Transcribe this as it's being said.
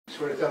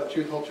swear to tell the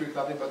truth, whole truth,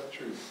 nothing but the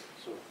truth.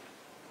 So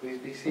please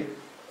be seated.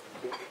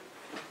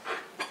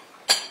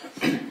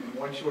 And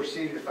once you are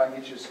seated, if I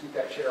can get you to scoot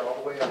that chair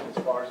all the way up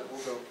as far as it will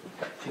go.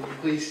 Can you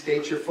please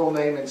state your full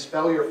name and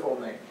spell your full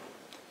name?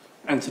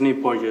 Anthony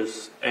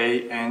Borges,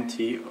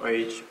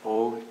 Anthonyborges.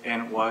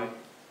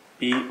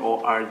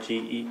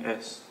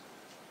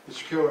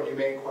 Mr. Kilroy, you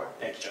may inquire.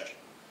 Thank you, Judge.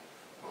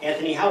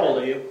 Anthony, how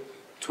old are you?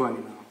 20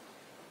 now.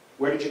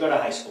 Where did you go to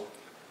high school?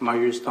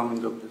 Marjory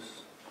Stoneman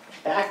Douglas.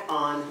 Back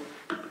on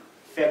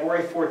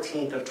February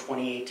 14th of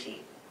 2018,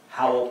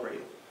 how old were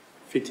you?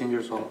 15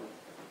 years old.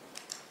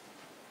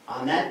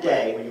 On that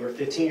day, when you were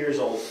 15 years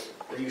old,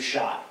 were you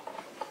shot?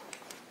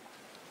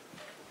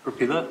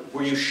 Repeat that?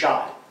 Were you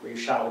shot? Were you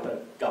shot with a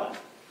gun?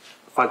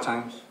 5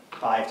 times.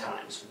 5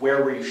 times.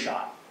 Where were you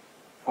shot?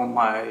 On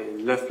my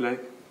left leg,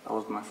 that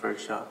was my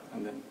first shot,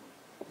 and then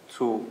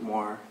 2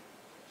 more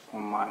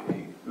on my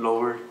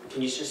lower.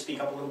 Can you just speak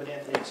up a little bit,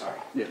 Anthony? I'm sorry.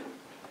 Yeah.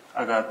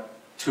 I got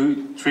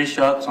 3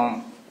 shots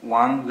on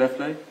one left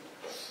leg,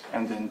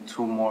 and then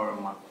 2 more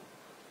on my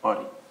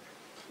body.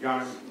 Your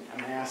Honor, I'm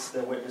going to ask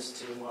the witness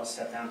to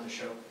step down to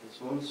show his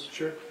wounds.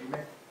 Sure, you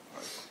may.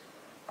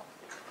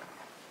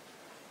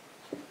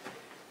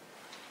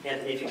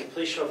 Anthony, if you could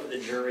please show for the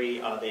jury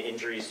the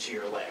injuries to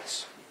your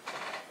legs.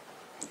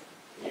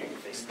 You can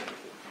face them.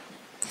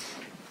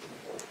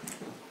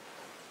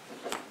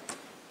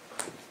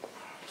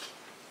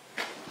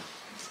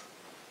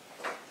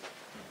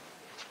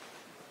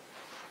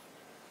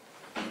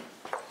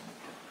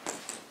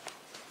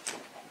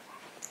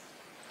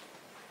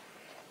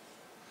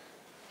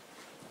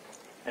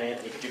 And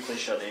Anthony, could you please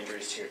show the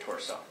injuries to your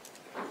torso?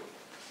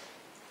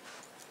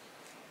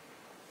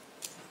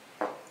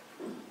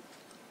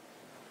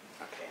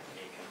 Okay,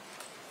 Anthony, you can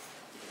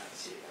have a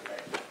seat again,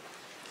 right?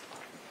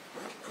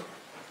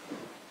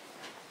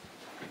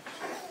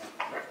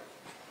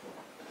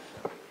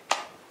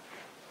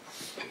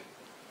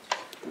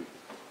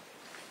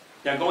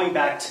 Now, going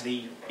back to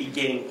the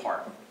beginning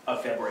part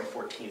of February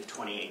 14th,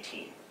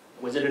 2018,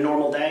 was it a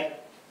normal day?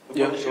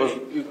 Yeah, it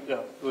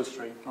was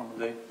straight, normal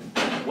day.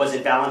 Was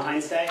it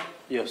Valentine's Day?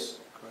 Yes,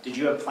 correct. Did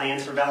you have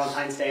plans for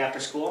Valentine's Day after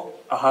school?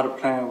 I had a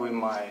plan with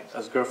my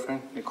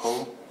ex-girlfriend,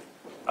 Nicole.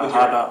 With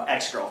your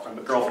ex-girlfriend,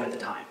 but girlfriend at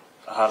the time?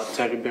 I had a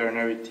teddy bear and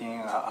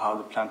everything. I had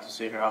a plan to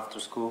see her after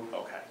school.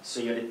 Okay.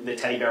 So the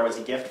teddy bear was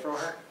a gift for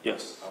her?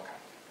 Yes.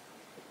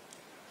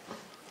 Okay.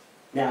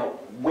 Now,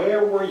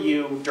 where were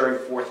you during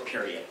 4th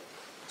period?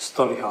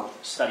 Study hall.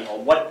 Study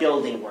hall. What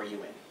building were you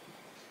in?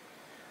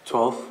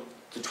 12.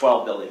 The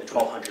 12 building, the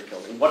 1200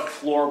 building. What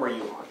floor were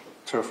you on?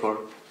 3rd floor.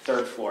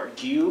 3rd floor.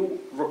 Do you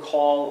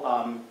recall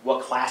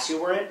what class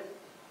you were in?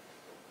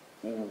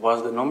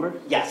 What's the number?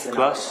 Yes, the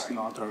class?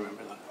 number. No, I don't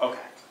remember that.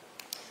 Okay.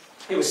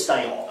 It was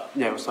study hall, though?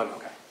 Yeah, it was study hall.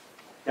 Okay.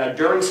 Now,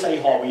 during study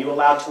hall, were you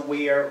allowed to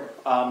wear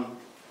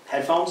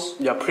headphones?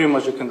 Yeah, pretty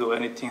much you can do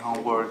anything,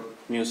 homework,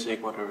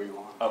 music, whatever you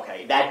want.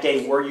 Okay. That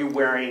day, were you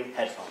wearing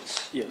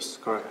headphones? Yes,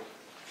 correct.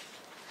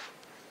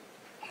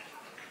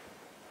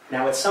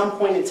 Now, at some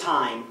point in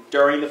time,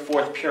 during the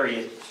 4th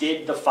period,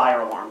 did the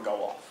fire alarm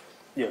go off?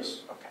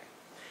 Yes. Okay.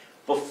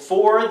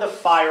 Before the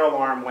fire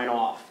alarm went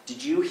off,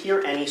 did you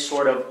hear any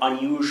sort of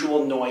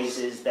unusual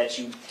noises that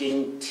you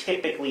didn't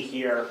typically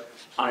hear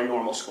on a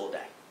normal school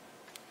day?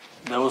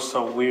 There was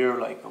a weird,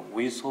 like a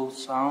whistle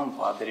sound,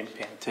 but I didn't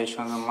pay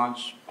attention that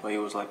much, but it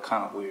was like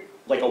kind of weird.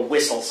 Like a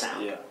whistle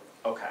sound? Yeah.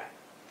 Okay.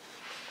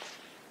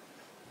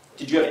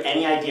 Did you have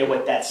any idea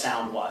what that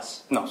sound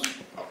was? No.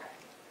 Okay.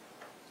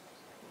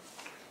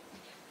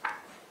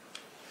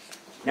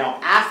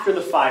 Now, after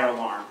the fire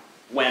alarm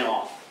went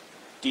off,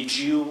 did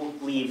you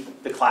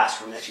leave the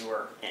classroom that you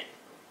were in?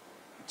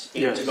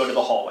 Yes. To go to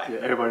the hallway?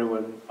 Yeah, everybody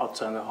went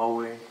outside in the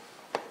hallway.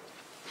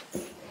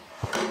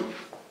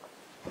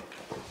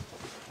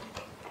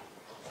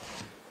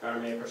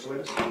 May I pursue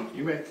witness?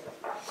 You may.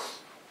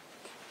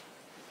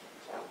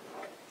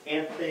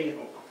 Anthony,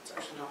 oh, it's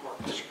actually not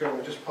working. Mr.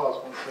 Kilroy, just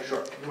pause 1 second.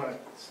 Sure. You want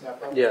to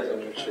snap up? Yeah, let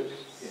me Yeah,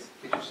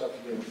 get yourself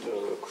together. do it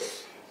real quick.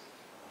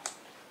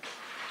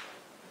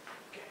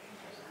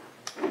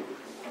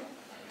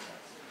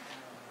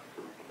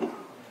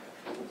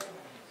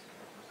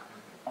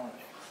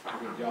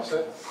 You all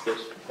set? Yes.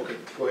 Okay,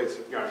 go ahead,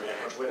 sir. Your Honor, may I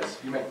pursue witness?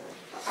 You may.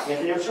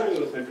 Anthony, I'm showing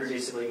you what's been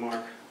previously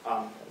marked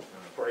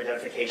for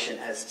identification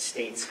as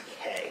States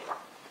K.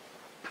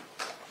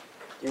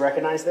 Do you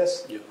recognize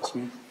this? Yeah, that's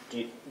me.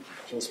 Can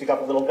you speak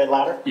up a little bit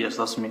louder? Yes,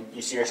 that's me.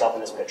 You see yourself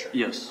in this picture?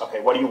 Yes.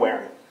 Okay, what are you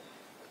wearing?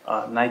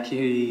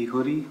 Nike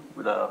hoodie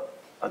with a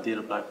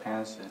Adidas black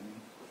pants, and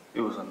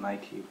it was a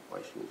Nike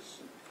white shoes.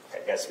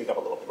 Okay, you gotta speak up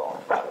a little bit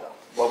louder though.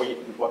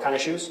 What kind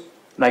of shoes?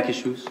 Nike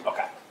shoes.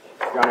 Okay.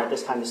 Your Honor, at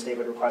this time the state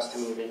would request to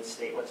move in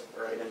state what's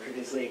already been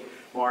previously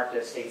marked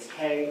as States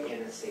K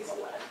and as States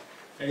 11.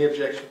 Any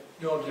objection?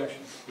 No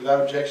objection.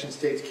 Without objection,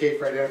 States K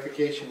for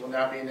identification will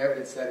now be in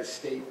evidence. That is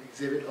State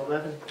Exhibit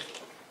 11.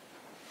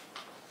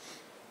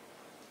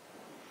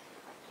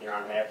 Your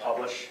Honor, may I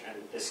publish? And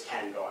this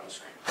can go on the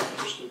screen.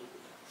 Understood.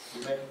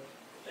 You may.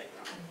 Thank you,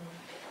 Your Honor.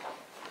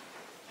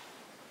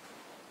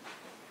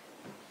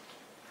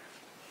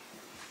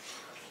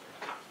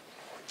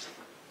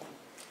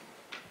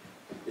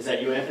 Is that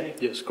you, Anthony?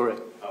 Yes,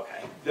 correct.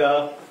 Okay.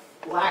 The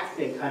black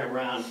thing kind of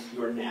around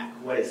your neck,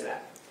 what is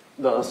that?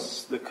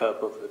 That's the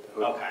cap of it.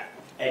 Okay.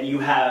 And you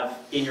have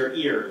in your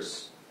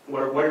ears,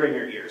 what are in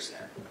your ears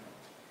there?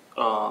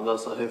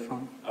 That's a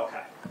headphone.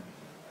 Okay.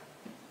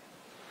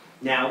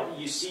 Now,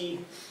 you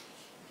see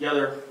the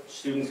other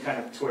students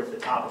kind of towards the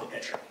top of the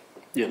picture.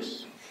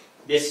 Yes,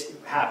 This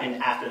happened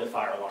after the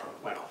fire alarm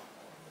went off.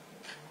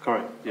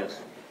 correct. Yes.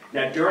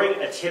 Now, during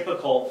a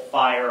typical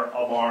fire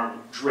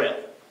alarm drill,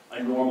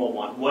 a normal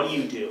one, what do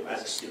you do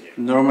as a student?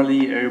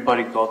 Normally,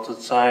 everybody goes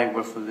outside,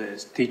 wait for the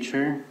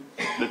teacher.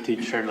 The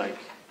teacher like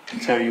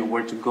tell you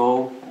where to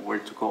go, where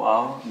to go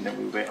out, and then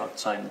we wait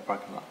outside in the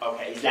parking lot.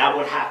 Okay, is that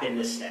what happened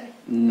this day?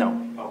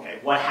 No. Okay,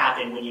 what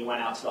happened when you went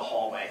out to the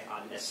hallway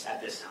at this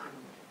time?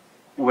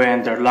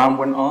 When the alarm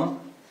went on,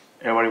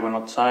 everybody went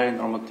outside,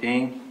 normal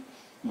thing,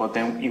 but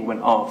then it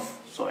went off.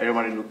 So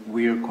everybody looked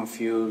weird,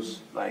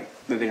 confused, like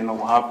they didn't know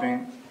what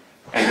happened,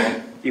 and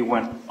then it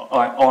went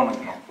on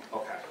again.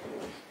 Okay.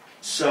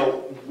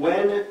 So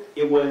when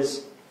it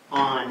was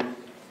on,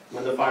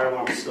 when the fire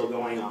alarm was still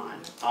going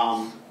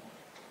on,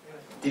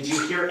 did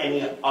you hear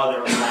any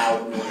other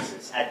loud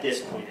noises at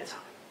this point in time?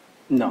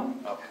 No.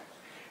 Okay.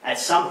 At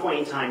some point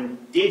in time,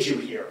 did you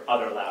hear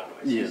other loud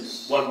noises?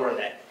 Yes. What were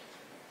they?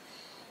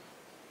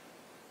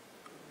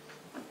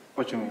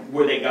 What you mean?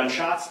 Were they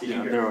gunshots? Did you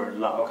Yeah, hear? there were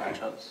loud Okay.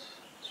 gunshots,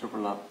 super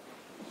loud.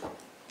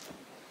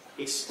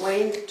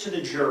 Explain to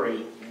the jury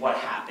what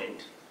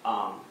happened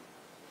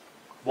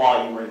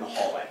while you were in the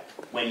hallway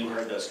when you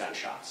heard those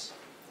gunshots.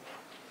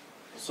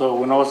 So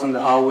when I was in the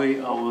hallway,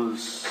 I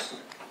was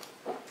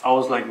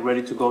like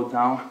ready to go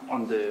down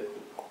on the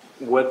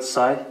west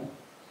side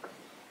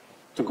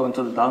to go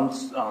into the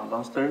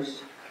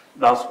downstairs.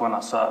 That's when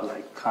I saw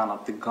like kind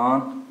of the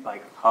gun,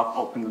 like half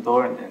open the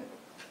door, and then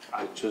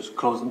I just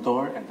closed the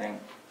door and then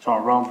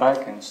turn around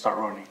back and start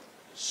running.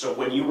 So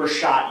when you were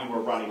shot, you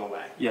were running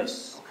away.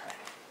 Yes. Okay.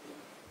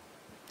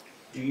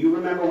 Do you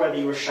remember whether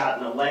you were shot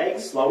in the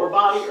legs, lower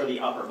body, or the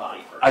upper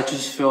body first? I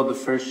just felt the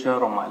first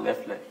shot on my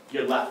left leg.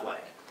 Your left leg.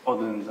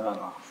 Other than that,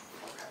 no.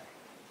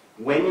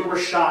 When you were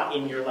shot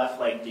in your left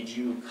leg, did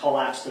you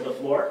collapse to the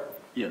floor?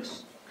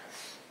 Yes.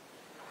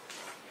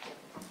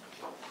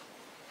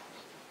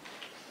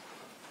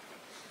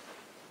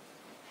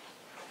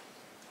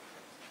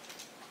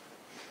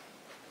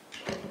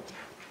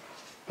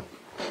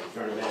 You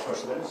want to advance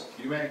first witness?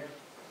 You may.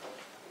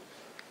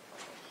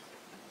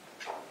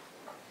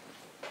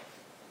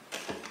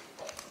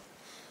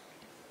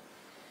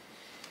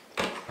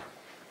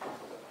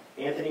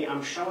 Anthony,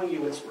 I'm showing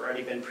you what's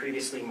already been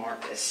previously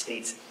marked as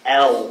states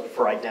L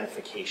for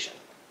identification.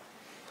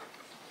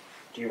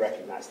 Do you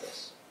recognize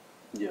this?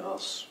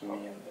 Yes, me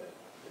in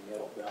the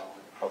middle of the hallway.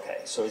 Okay,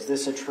 so is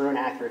this a true and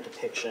accurate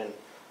depiction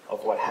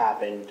of what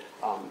happened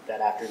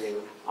that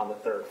afternoon on the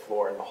third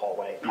floor in the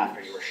hallway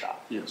after you were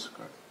shot? Yes,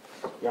 correct.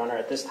 Your Honor,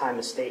 at this time,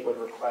 the state would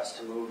request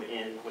to move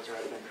in what's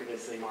already been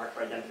previously marked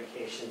for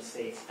identification,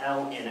 states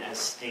L in as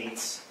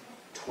states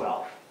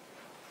 12.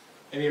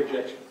 Any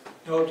objection?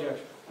 No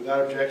objection.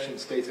 Without objection,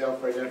 states L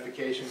for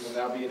identification will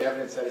now be in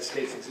evidence that it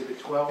states Exhibit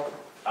 12.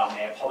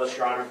 May I publish,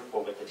 Your Honor,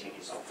 or with the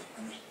TVs off?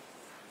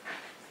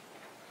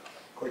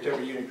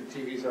 Whichever unit the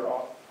TVs are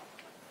off.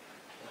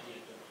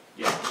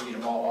 Yeah. We need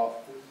them all off.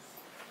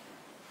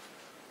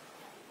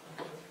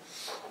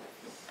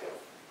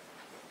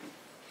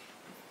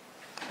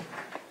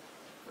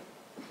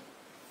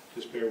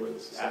 Just bear with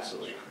us.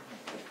 Absolutely.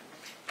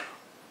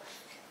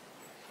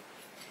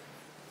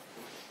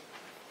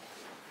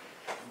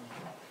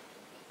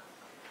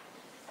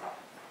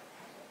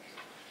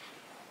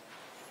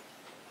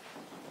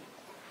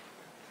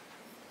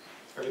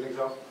 Everything's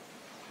off?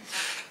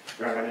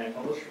 Your Honor, may I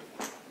publish?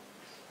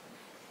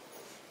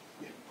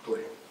 Yeah, go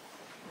ahead.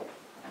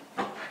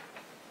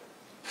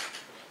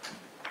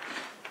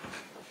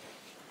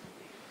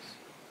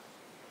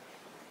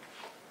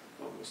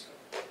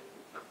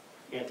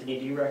 Anthony,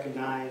 do you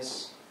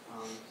recognize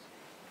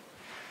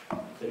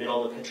the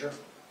middle of the picture?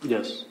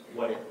 Yes,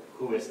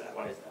 Who is that?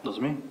 What is that? that's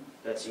me.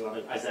 That's you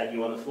is that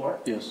you on the floor?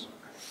 Yes.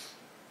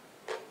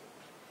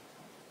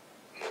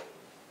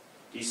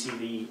 Do you see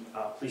the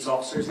police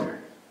officers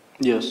there?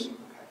 Yes.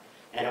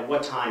 And at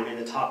what time, in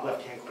the top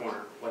left-hand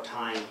corner, what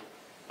time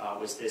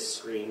was this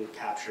screen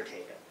capture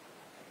taken?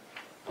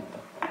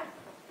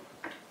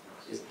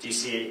 Do you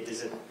see it?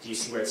 Do you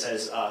see where it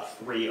says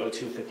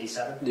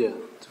 3:02:57? Yeah,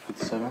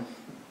 257.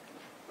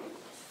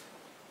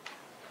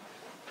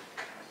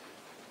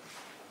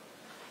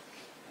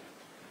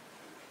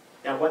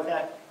 Now, what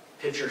that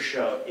picture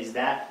showed, is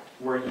that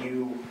where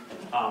you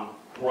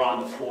were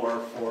on the floor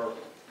for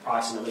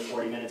approximately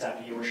 40 minutes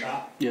after you were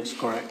shot? Yes,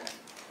 correct.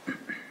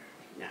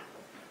 Now,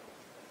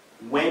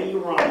 when you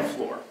were on the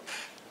floor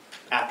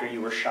after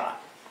you were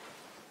shot,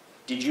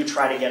 did you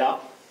try to get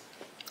up?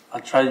 I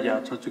tried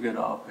to get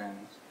up and...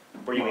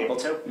 Were you able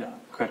to? Yeah,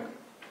 correct.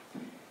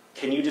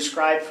 Can you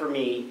describe for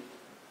me,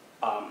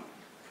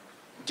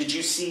 did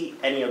you see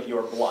any of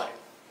your blood?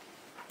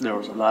 There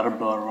was a lot of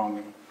blood around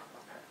me.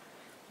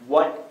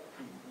 What,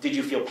 did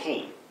you feel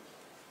pain?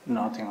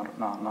 Nothing,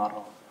 not at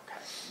all. Okay.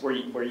 Were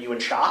you in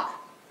shock?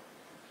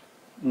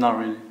 Not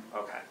really.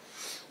 Okay.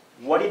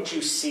 What did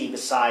you see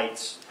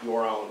besides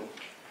your own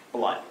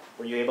blood?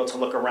 Were you able to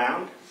look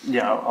around?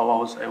 Yeah, I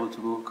was able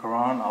to look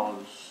around. I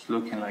was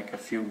looking like a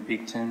few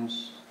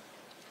victims.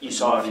 You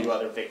saw a Bodies. few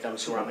other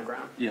victims who were on the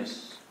ground?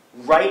 Yes.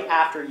 Right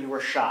after you were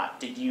shot,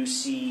 did you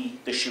see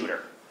the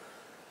shooter?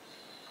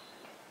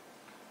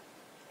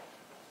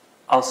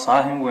 I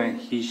saw him when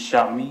he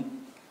shot me,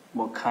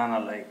 but kind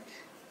of like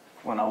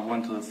when I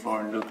went to the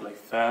floor and looked like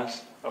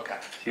fast, Okay.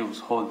 he was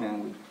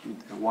holding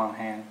with the one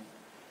hand.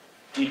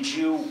 Did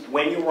you,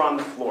 when you were on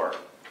the floor,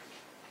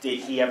 did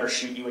he ever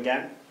shoot you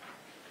again?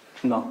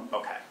 No.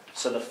 Okay.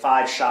 So the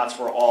 5 shots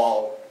were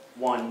all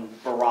one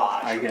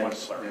barrage? I or one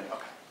guess, flurry? yeah.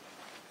 Okay.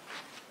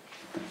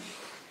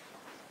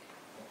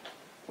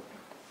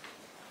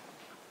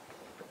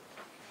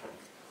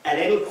 At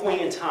any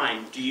point in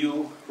time, do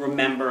you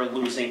remember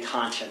losing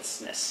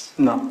consciousness?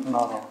 No,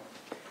 not at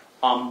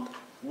all.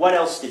 What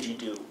else did you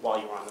do while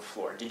you were on the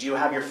floor? Did you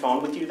have your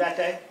phone with you that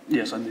day?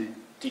 Yes, I did.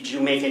 Did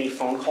you make any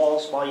phone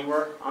calls while you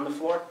were on the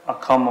floor? I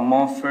called my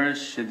mom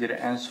first. She didn't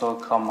answer. I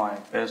called my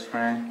best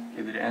friend.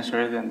 He didn't answer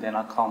it, and then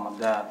I called my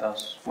dad.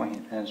 That's when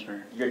he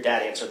answered. Your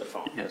dad answered the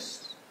phone.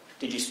 Yes.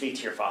 Did you speak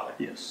to your father?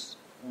 Yes.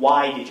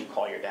 Why did you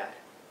call your dad?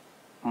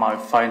 My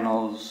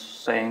finals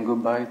saying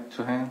goodbye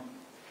to him.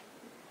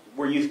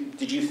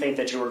 Did you think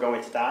that you were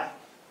going to die?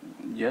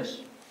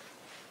 Yes.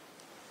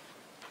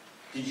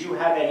 Did you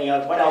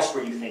have what else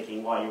were you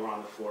thinking while you were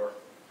on the floor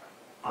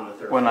on the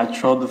third When floor? I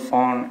threw the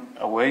phone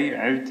away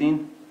and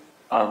everything,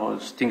 I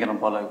was thinking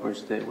about like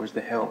where's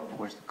the help,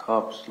 where's the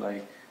cops,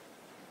 like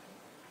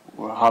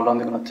how long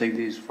they're gonna take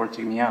this for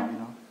take me out, you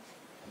know?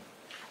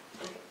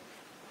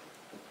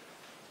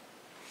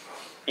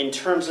 In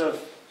terms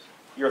of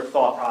your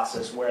thought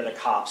process, where are the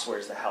cops,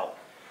 where's the help?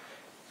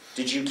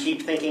 Did you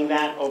keep thinking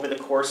that over the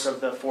course of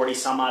the 40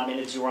 some odd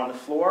minutes you were on the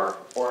floor,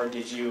 or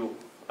did you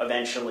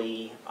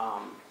eventually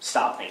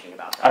stop thinking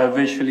about that? I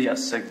eventually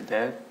accepted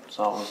that,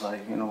 so I was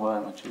like, you know what,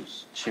 I'm gonna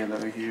just chill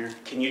over here.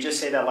 Can you just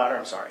say that louder?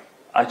 I'm sorry.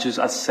 I just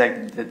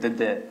accepted the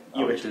death.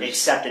 You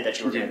accepted that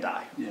you were going to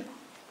die. Yeah.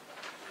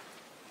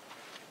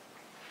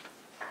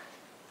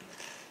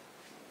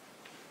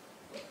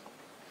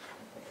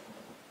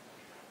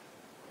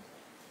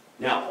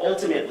 Now,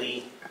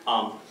 ultimately,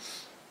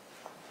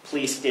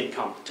 police did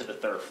come to the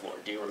third floor.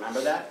 Do you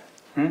remember that?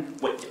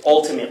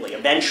 Ultimately,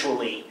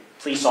 eventually,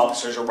 police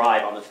officers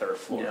arrive on the third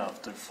floor. Yeah,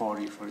 after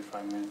 40,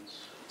 45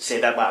 minutes. Say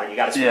that louder. You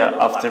got to speak a Yeah,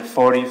 little after louder.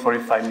 40,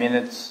 45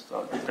 minutes,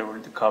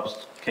 the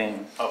cops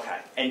came. Okay.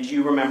 And do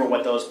you remember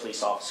what those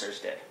police officers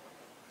did?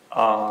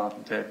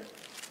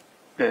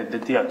 They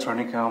did a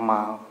tourniquet on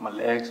my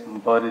legs, my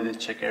body, they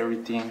checked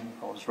everything,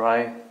 I was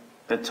right.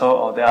 They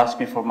asked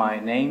me for my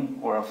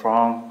name, where I'm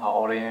from, how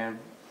old I am,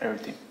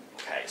 everything.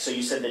 Okay. So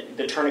you said that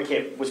the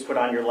tourniquet was put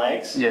on your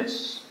legs?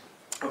 Yes.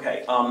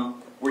 Okay.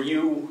 Were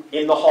you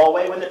in the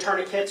hallway when the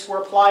tourniquets were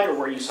applied, or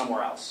were you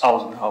somewhere else? I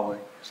was in the hallway,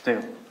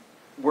 still.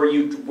 Were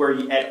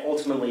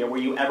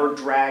you ever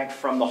dragged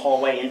from the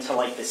hallway into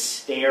like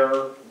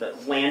the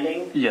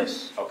landing?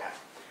 Yes. Okay.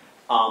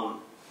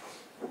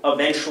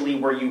 Eventually,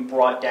 were you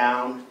brought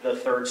down the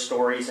 3rd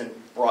stories and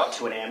brought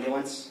to an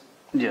ambulance?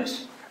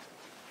 Yes.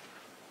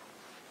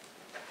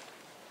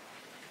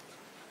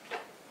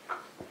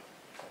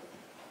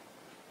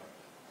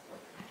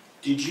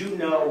 Did you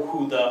know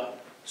who the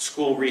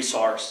school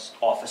resource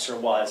officer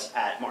was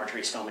at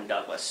Marjory Stoneman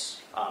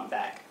Douglas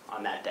back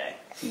on that day?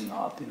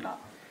 No, I did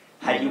not.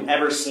 Had you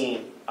ever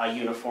seen a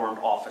uniformed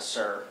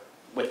officer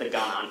with a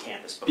gun on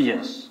campus before?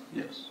 Yes,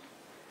 yes.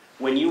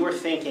 When you were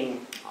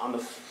thinking on the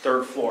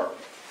 3rd floor,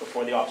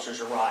 before the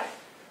officers arrived,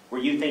 were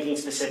you thinking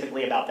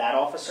specifically about that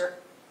officer?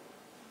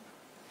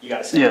 You got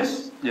to say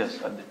Yes, yes,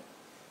 I did.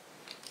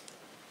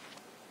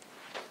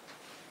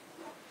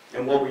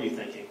 And what were you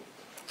thinking?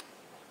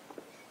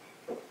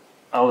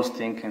 I was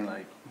thinking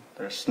like,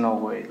 there's no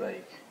way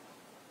like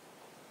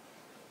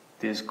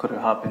this could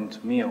have happened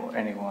to me or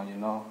anyone, you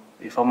know.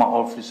 If I'm an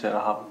officer,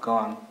 I have a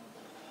gun,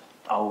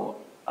 I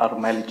will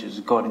automatically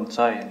just go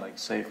inside and like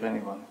save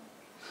anyone.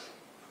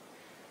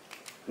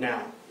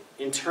 Now,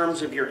 in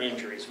terms of your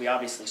injuries, we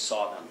obviously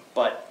saw them,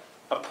 but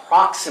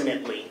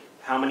approximately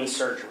how many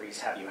surgeries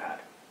have you had?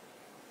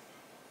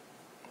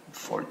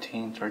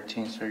 14,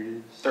 13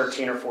 surgeries.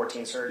 13 or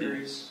 14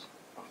 surgeries? Yes.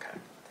 Okay.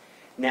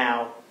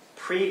 Now,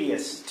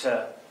 previous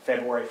to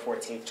February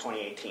 14th,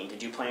 2018,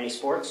 did you play any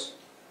sports?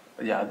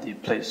 Yeah, I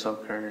did play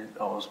soccer. That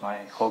was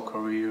my whole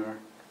career.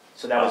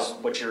 So that was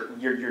what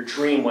your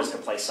dream was to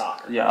play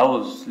soccer? Yeah, I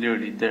was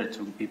literally there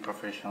to be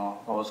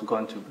professional. I was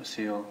going to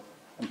Brazil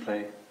and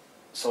play.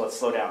 So let's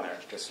slow down there,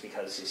 just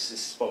because you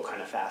spoke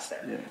kind of fast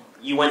there. Yeah.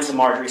 You went to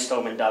Marjory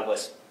Stoneman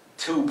Douglas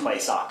to play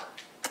soccer?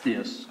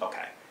 Yes.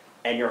 Okay.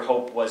 And your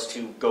hope was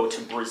to go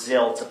to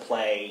Brazil to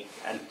play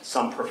at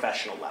some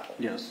professional level?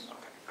 Yes.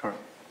 Okay. Correct.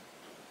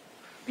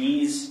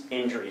 These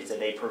injuries,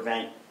 did they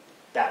prevent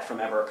that from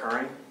ever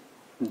occurring?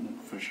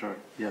 For sure.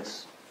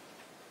 Yes.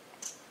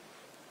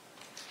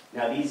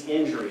 Now, these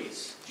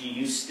injuries, do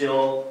you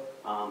still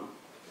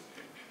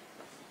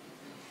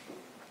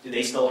Do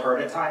they still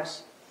hurt at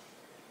times?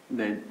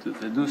 They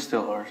do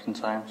still hurt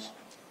sometimes.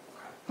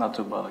 Not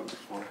too bad like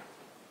before.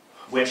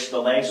 Which, the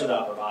legs or the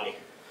upper body?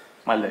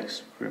 My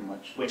legs, pretty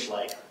much. Which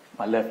leg?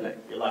 My left leg.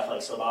 Your left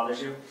leg still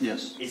bothers you?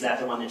 Yes. Is that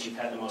the one that you've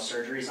had the most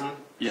surgeries on?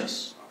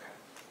 Yes. Okay.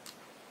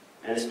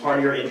 And as part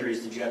of your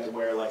injuries, did you have to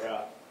wear like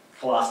a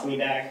colostomy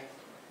bag?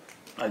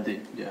 I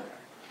did, yeah.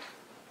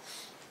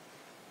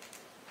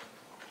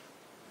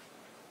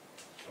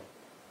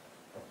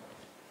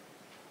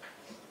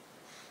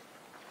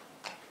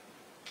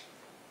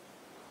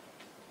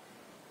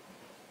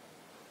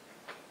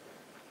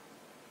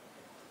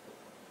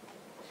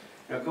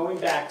 Now, going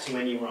back to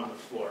when you were on the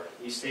floor,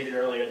 you stated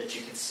earlier that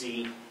you could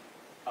see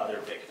other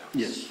victims.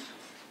 Yes.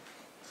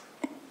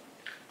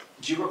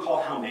 Do you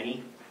recall how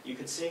many you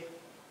could see?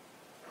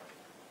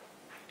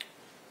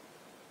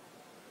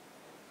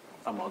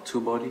 About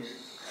 2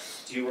 bodies.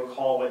 Do you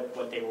recall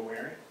what they were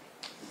wearing?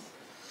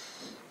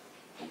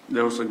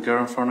 There was a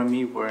girl in front of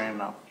me wearing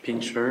a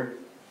pink shirt,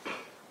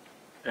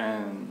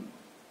 and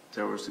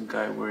there was a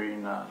guy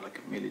wearing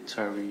like a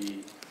military,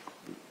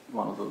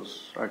 one of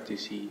those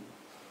RTC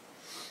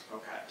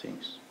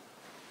things.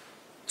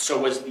 So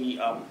was the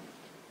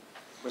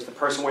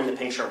person wearing the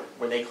pink shirt,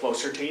 were they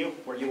closer to you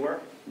where you were?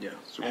 Yeah.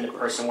 And the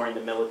person wearing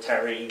the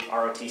military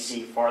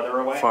ROTC farther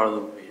away? Farther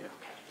away, yeah.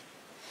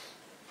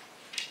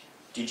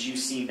 Did you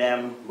see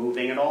them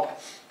moving at all?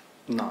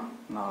 No,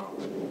 no.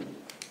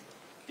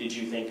 Did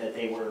you think that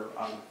they were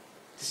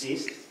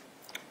deceased?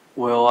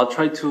 Well, I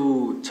tried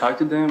to talk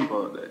to them,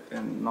 but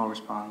and no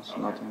response,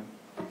 Okay. nothing.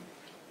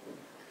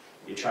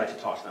 You tried to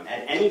talk to them.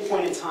 At any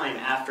point in time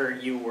after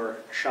you were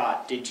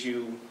shot, did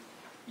you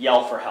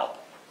yell for help?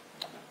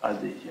 I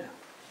did, yeah.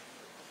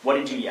 What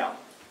did you yell?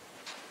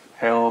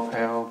 Help,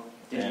 help.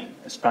 Did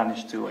and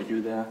Spanish too,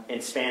 ayuda.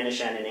 In Spanish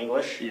and in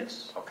English?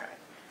 Yes. Okay.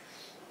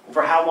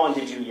 For how long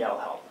did you yell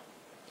help?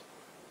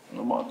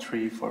 About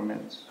 3-4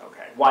 minutes.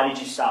 Okay. Why did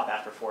you stop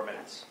after 4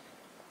 minutes?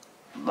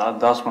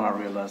 That's when I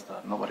realized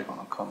that nobody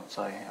gonna come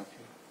inside and help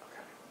you.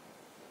 Okay.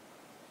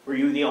 Were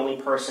you the only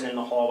person in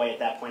the hallway at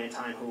that point in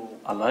time who...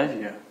 Alive,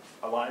 yeah.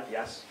 Alive,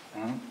 yes?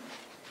 Mm-hmm.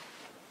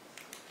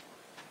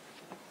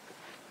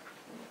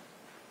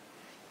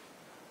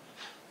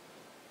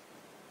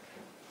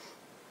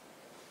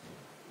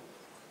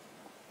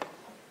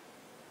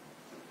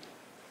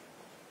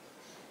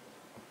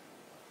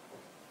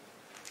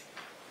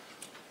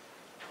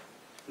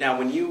 Now,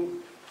 when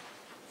you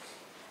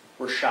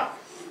were shot,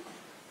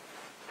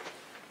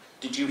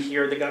 did you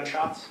hear the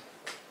gunshots?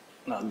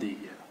 No, I did,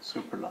 yeah.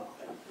 Super loud.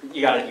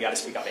 You gotta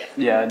speak up,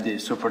 Anthony. Yeah, I did.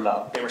 Super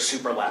loud. They were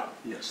super loud.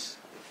 Yes.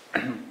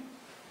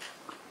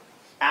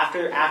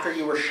 After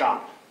you were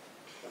shot,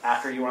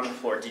 after you were on the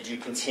floor, did you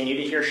continue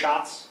to hear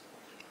shots?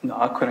 No,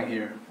 I couldn't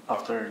hear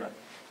after like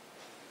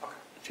Okay.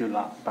 a few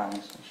loud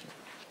bangs and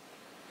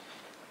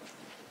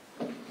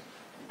shit.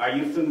 Are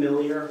you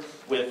familiar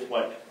with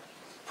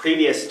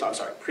previous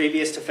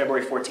to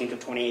February 14th of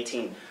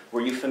 2018,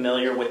 were you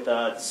familiar with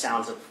the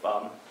sounds of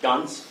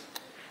guns?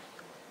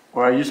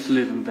 Where I used to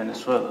live in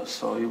Venezuela,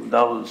 so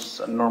that was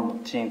a normal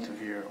thing to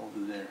hear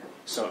over there.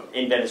 So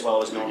in Venezuela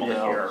it was normal to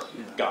hear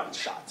Yeah.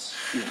 gunshots.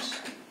 Yes.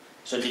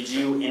 So did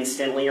you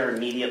instantly or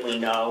immediately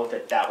know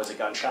that that was a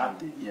gunshot? I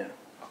did, yeah.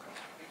 Okay.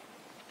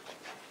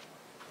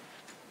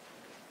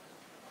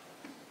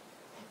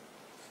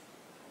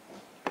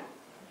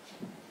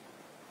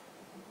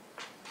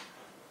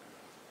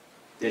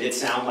 Did it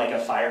sound like a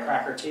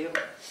firecracker to you?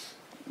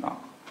 No.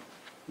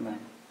 Man.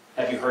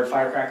 Have you heard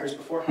firecrackers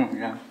before?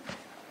 Yeah.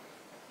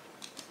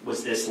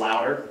 Was this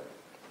louder?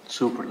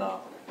 Super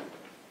loud.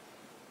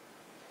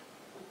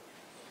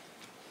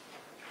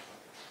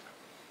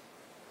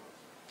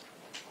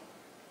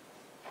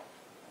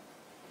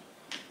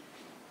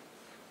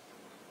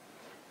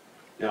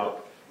 Now,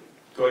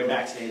 going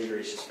back to the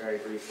injuries just very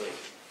briefly,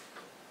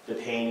 the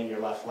pain in your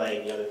left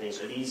leg and the other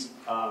things, are these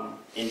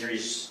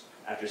injuries,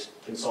 after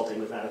consulting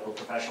with medical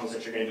professionals,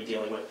 that you're going to be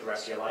dealing with the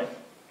rest of your life?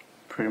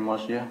 Pretty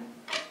much, yeah.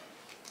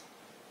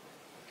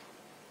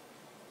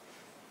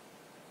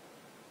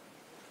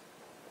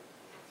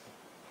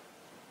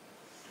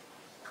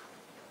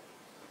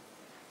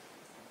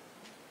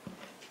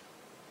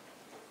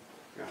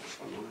 Yeah,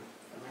 just one moment.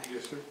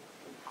 Yes, sir.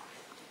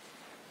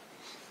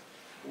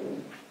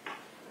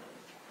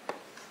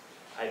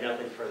 I have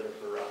nothing further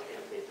for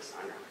Anthony at this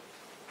time.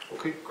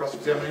 Okay,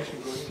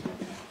 cross-examination, go ahead.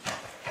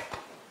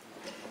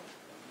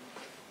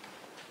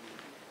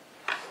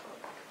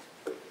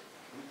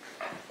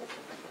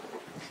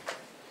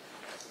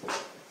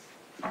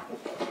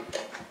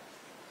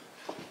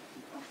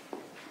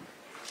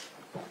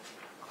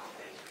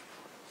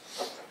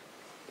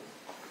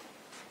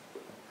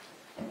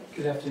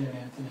 Good afternoon,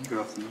 Anthony. Good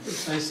afternoon.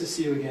 It's nice to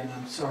see you again.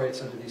 I'm sorry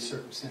it's under these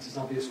circumstances.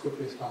 I'll be as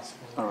quickly as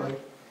possible. All Okay? right.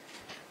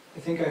 I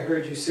think I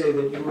heard you say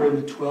that you were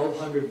in the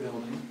 1200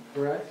 building,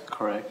 correct?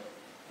 Correct.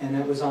 And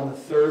that was on the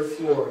 3rd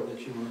floor that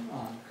you were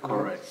on,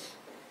 correct? Correct.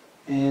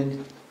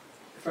 And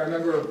if I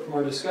remember from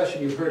our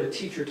discussion, you heard a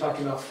teacher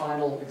talking about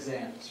final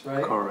exams,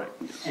 right?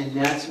 Correct. And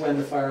that's when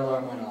the fire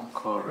alarm went off,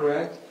 Correct.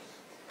 correct?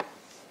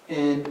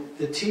 and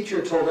the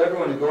teacher told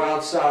everyone to go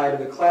outside of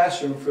the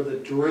classroom for the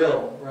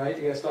drill, right?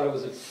 You guys thought it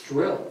was a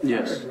drill?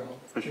 Yes, fire drill.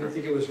 for You sure. didn't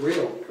think it was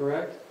real,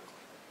 correct?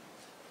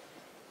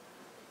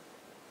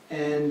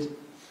 And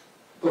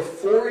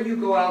before you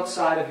go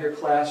outside of your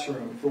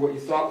classroom for what you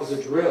thought was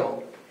a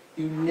drill,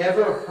 you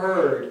never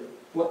heard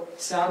what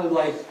sounded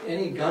like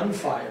any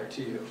gunfire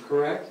to you,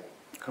 correct?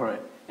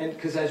 Correct. And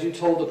because as you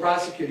told the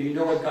prosecutor, you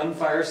know what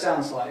gunfire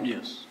sounds like.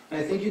 Yes. And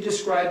I think you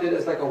described it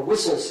as like a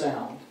whistle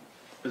sound,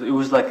 It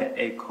was like an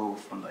echo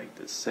from like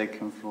the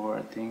second floor,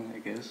 I think, I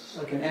guess.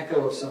 like an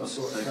echo of some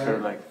sort, Second,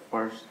 right? like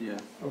first, yeah.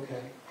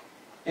 Okay.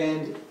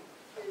 And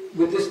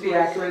would this be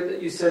accurate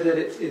that you said that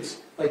it's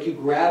like you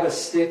grab a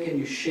stick and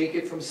you shake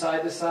it from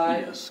side to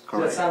side? Yes, Does that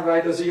correct. sound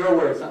right? Those are your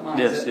words, not mine.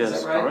 Yes, Is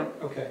yes, that right?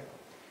 correct. Okay.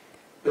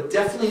 But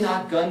definitely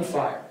not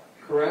gunfire,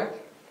 correct?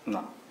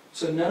 No,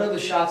 So none of the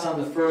shots on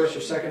the first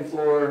or second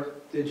floor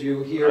did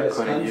you hear I as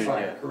couldn't hear,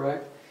 gunfire, yeah.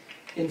 correct?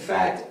 In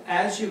fact,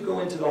 as you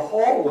go into the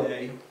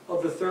hallway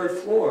of the third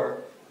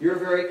floor, you're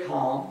very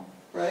calm,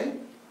 right?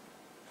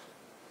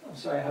 I'm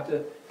sorry, I have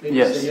to maybe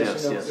Yes, say yes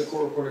yes, or no, yes. because the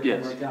court reporter can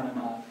Yes. write down a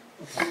nod.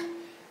 Okay.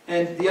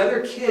 And the other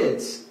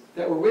kids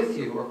that were with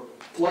you were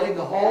flooding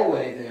the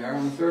hallway there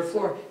on the third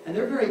floor, and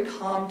they're very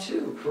calm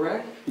too,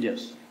 correct?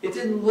 yes, It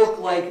didn't look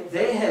like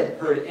they had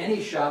heard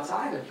any shots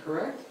either,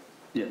 correct?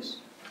 yes,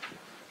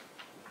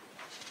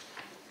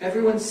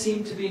 Everyone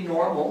seemed to be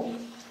normal,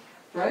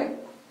 right?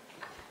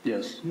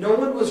 yes, No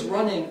one was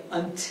running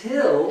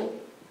until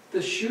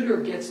the shooter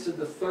gets to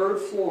the third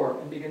floor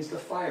and begins to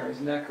fire.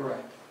 Isn't that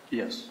correct?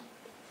 yes,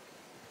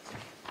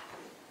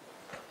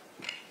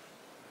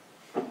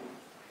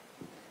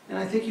 And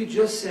I think you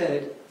just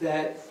said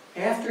that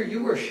after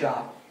you were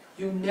shot,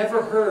 you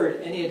never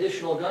heard any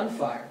additional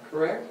gunfire,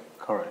 correct?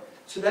 correct.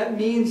 So that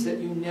means that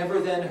you never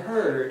then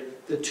heard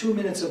the 2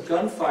 minutes of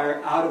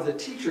gunfire out of the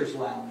teacher's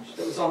lounge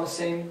that was on the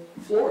same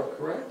floor,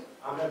 correct?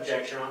 I'm going to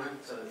object, Your Honor,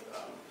 to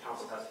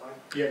counsel testifying.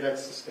 Yeah,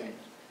 that's sustained.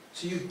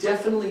 So you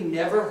definitely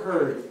never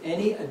heard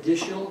any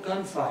additional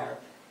gunfire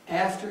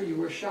after you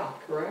were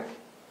shot, correct?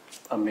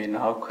 I mean,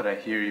 how could I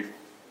hear if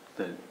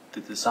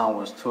the sound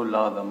was too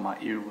loud and my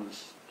ear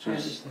was I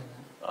just... understand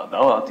that.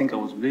 I think I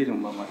was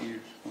bleeding by my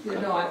ears. Yeah,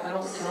 no, I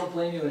don't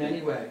blame you in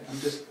any way. I'm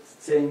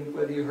just saying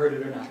whether you heard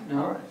it or not. All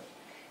No? right.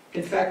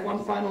 In fact,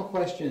 one final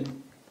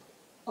question.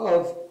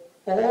 Of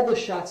all the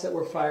shots that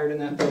were fired in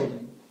that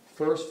building,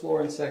 first floor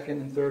and second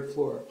and third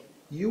floor,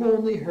 you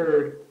only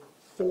heard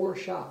 4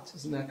 shots.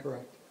 Isn't that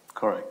correct?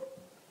 Correct.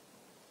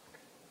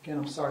 Again,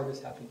 I'm sorry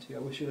this happened to you. I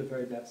wish you the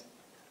very best.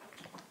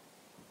 All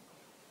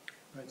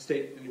right,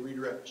 State, any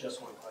redirect? Just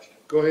one question.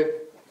 Go ahead.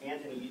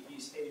 Anthony, you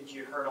stated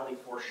you heard only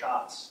 4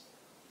 shots.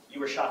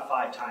 You were shot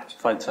 5 times.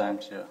 5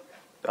 times, yeah.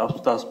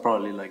 That's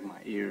probably like my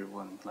ear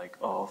wasn't like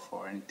off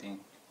or anything.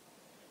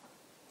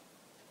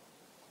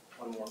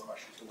 One more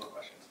question, 2 more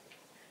questions.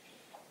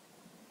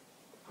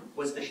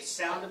 Was the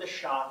sound of the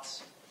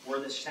shots, were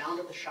the sound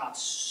of the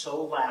shots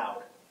so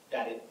loud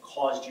that it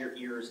caused your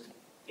ears to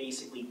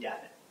basically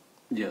deafen?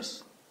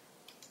 Yes.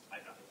 I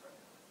have nothing further.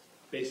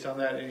 Based on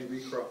that, any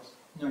recross?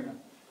 No.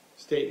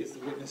 State, is the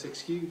witness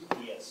excused?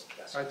 Yes,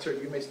 yes. All right, sir,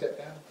 you may step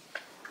down.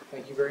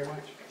 Thank you very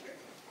much.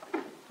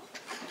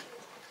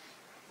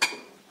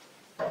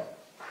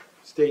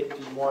 State,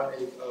 do you want a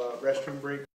restroom break?